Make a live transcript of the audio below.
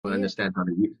Yeah. understand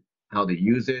how to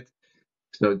use it.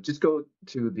 So just go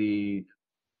to the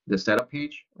setup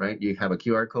page, right? You have a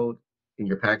QR code in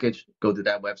your package. Go to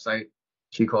that website,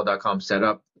 cheatcode.com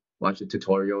setup, watch the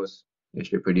tutorials. It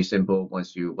should be pretty simple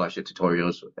once you watch the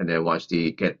tutorials and then watch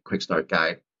the get quick start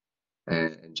guide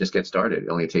and just get started. It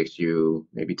only takes you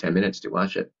maybe 10 minutes to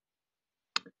watch it.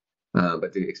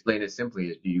 But to explain it simply,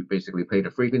 is you basically play the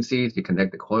frequencies, you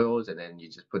connect the coils, and then you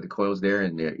just put the coils there,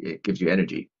 and it gives you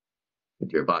energy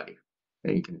into your body,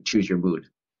 and you can choose your mood.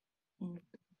 Mm.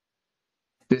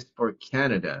 This for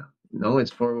Canada. No,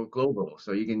 it's for global,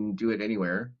 so you can do it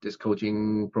anywhere. This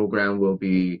coaching program will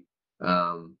be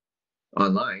um,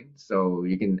 online, so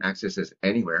you can access this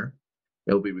anywhere.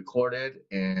 It'll be recorded,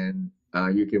 and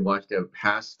you can watch the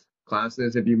past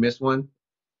classes if you miss one.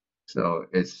 So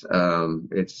it's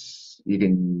you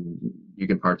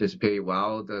can participate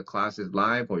while the class is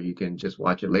live, or you can just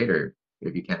watch it later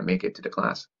if you can't make it to the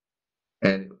class.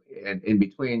 And and in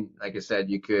between, like I said,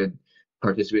 you could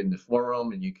participate in the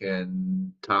forum and you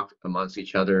can talk amongst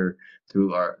each other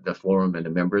through the forum and the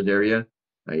members area.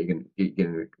 You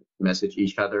can message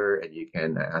each other and you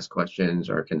can ask questions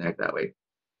or connect that way.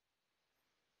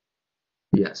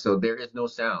 Yeah, so there is no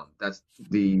sound. That's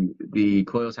the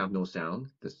coils have no sound.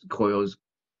 The coils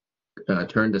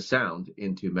turn the sound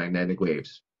into magnetic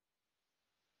waves.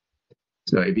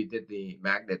 So if you did the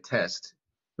magnet test,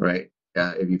 right?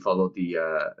 If you followed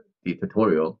the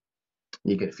tutorial,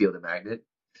 you can feel the magnet.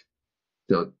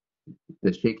 So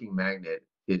the shaking magnet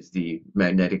is the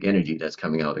magnetic energy that's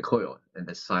coming out of the coil, and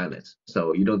the silence.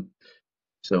 So you don't.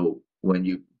 So when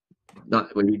you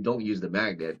don't use the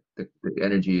magnet, the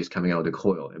energy is coming out of the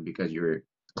coil, and because you're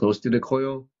close to the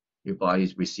coil, your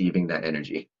body's receiving that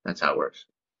energy. That's how it works.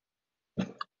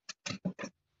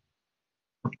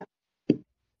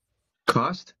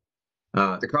 Cost?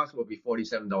 The cost will be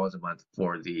 $47 a month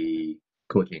for the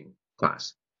coaching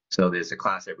class. So there's a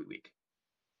class every week.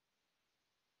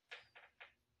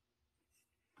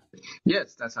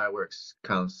 Yes, that's how it works.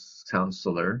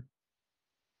 Counselor.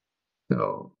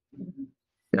 So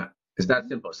yeah, it's that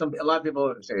simple. A lot of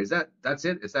people say, that's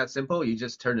it? It's that simple? You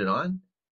just turn it on?